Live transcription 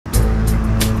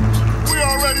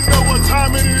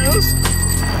us.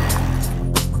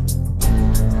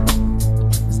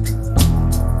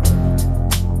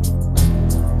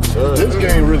 This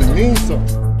game really means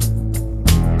something.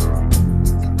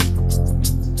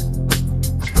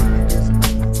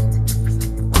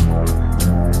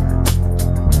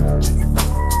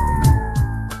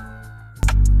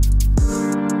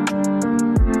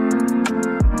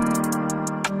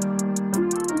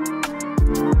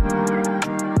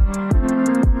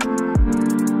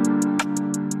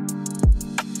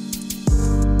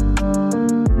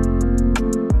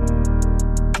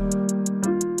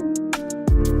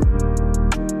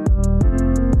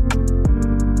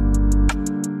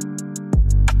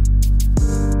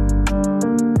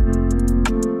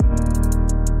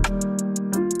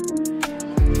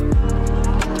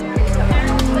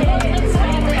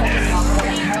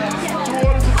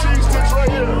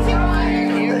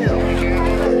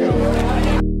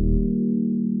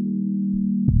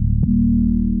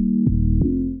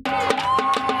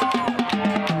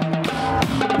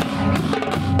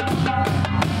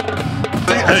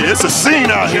 Hey, it's a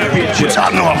scene out here. Which I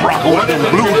know I'm rocking with them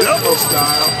Blue Devil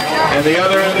style. And the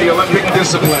other end, the Olympic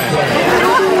discipline.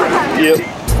 Yep.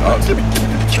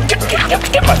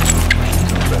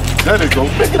 There they go.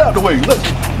 Make it out the way. Look.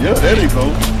 Yeah, there they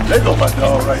go. There go my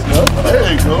dog right now.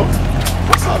 There you go.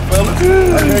 What's up, fellas?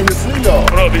 I came to see y'all.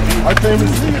 What up, BG? I came to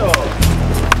see y'all.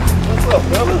 What's up,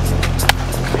 fellas?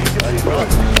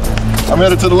 I'm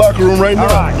headed to the locker room right now. All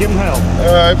right, give him hell.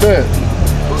 All right, man.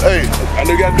 Hey, I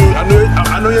know you gotta do.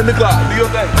 I know you're in the clock. Do your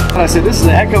thing. I said this is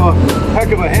a heck of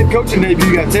a head coaching debut.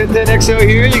 You got 10-10 XL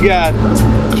here. You got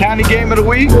county game of the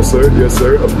week. Yes, sir. Yes,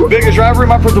 sir. Biggest rivalry.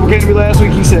 My principal came to me last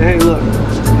week. He said, "Hey, look,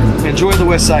 enjoy the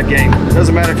West Side game.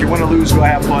 Doesn't matter if you win or lose. Go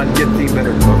have fun. Get the team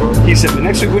better." He said, "But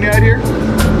next week when you're out here,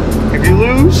 if you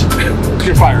lose,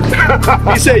 you're fired."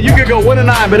 He said, "You could go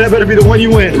 1-9, but that better be the one you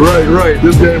win." Right, right.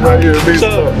 This game right here.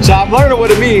 So I'm learning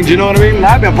what it means. You know what I mean?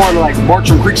 I've been part of like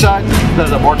Bartram Creekside. I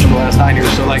was at Bartram the last 9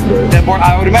 years. So like that,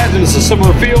 I would imagine it's a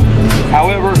similar feel.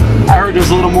 However, I heard there's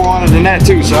a little more on it than that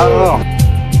too. So I don't know.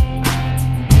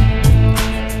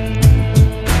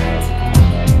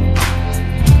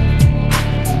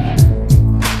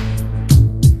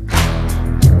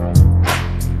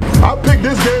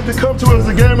 This game to come to as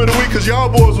the game of the week because y'all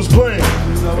boys was playing,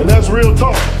 and that's real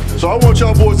talk. So I want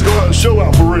y'all boys to go out and show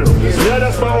out for real. Yeah,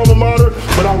 that's my alma mater,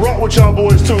 but I rock with y'all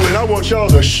boys too, and I want y'all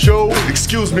to show,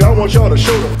 excuse me, I want y'all to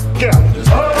show the f*** out.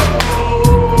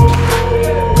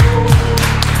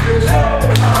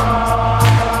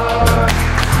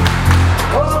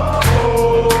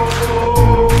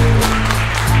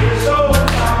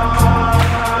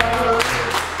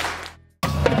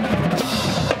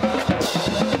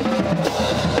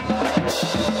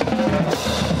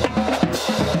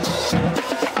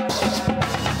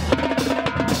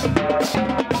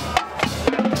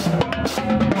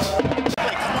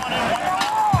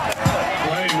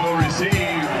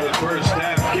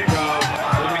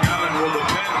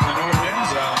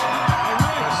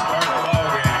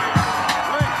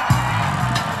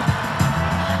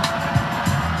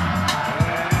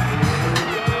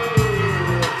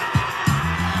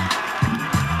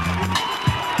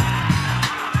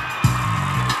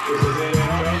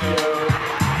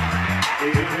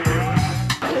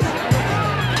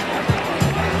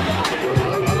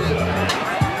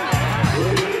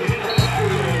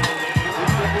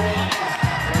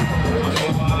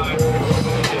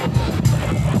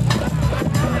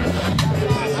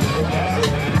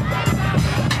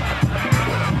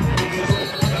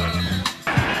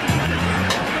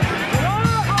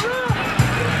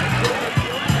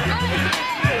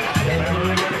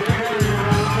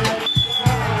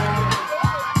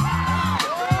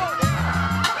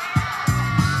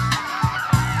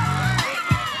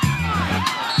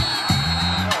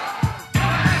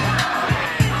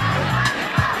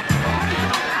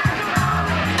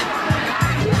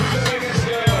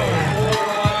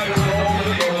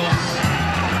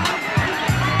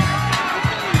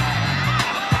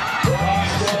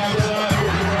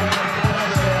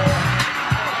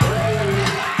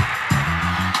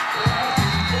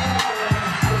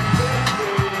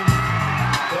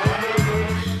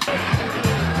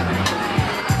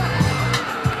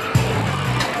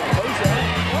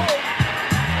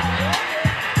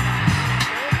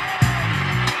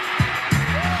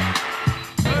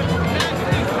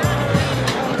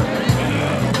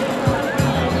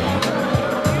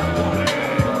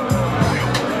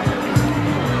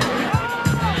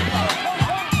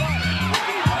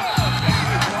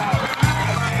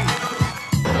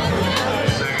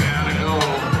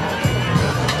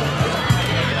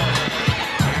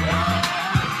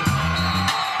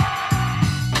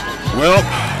 Well,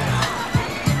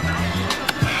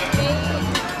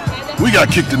 We got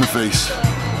kicked in the face.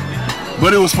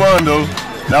 But it was fun though.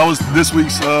 That was this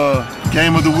week's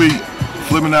game of the week.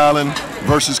 Fleming Island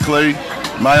versus Clay.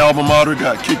 My alma mater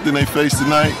got kicked in their face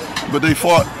tonight, but they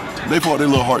fought their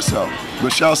little hearts out.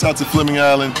 But shouts out to Fleming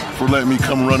Island for letting me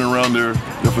come running around their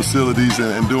facilities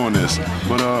and doing this.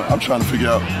 But I'm trying to figure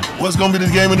out what's gonna be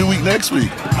the game of the week next week.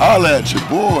 Holla at your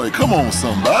boy. Come on,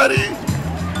 somebody.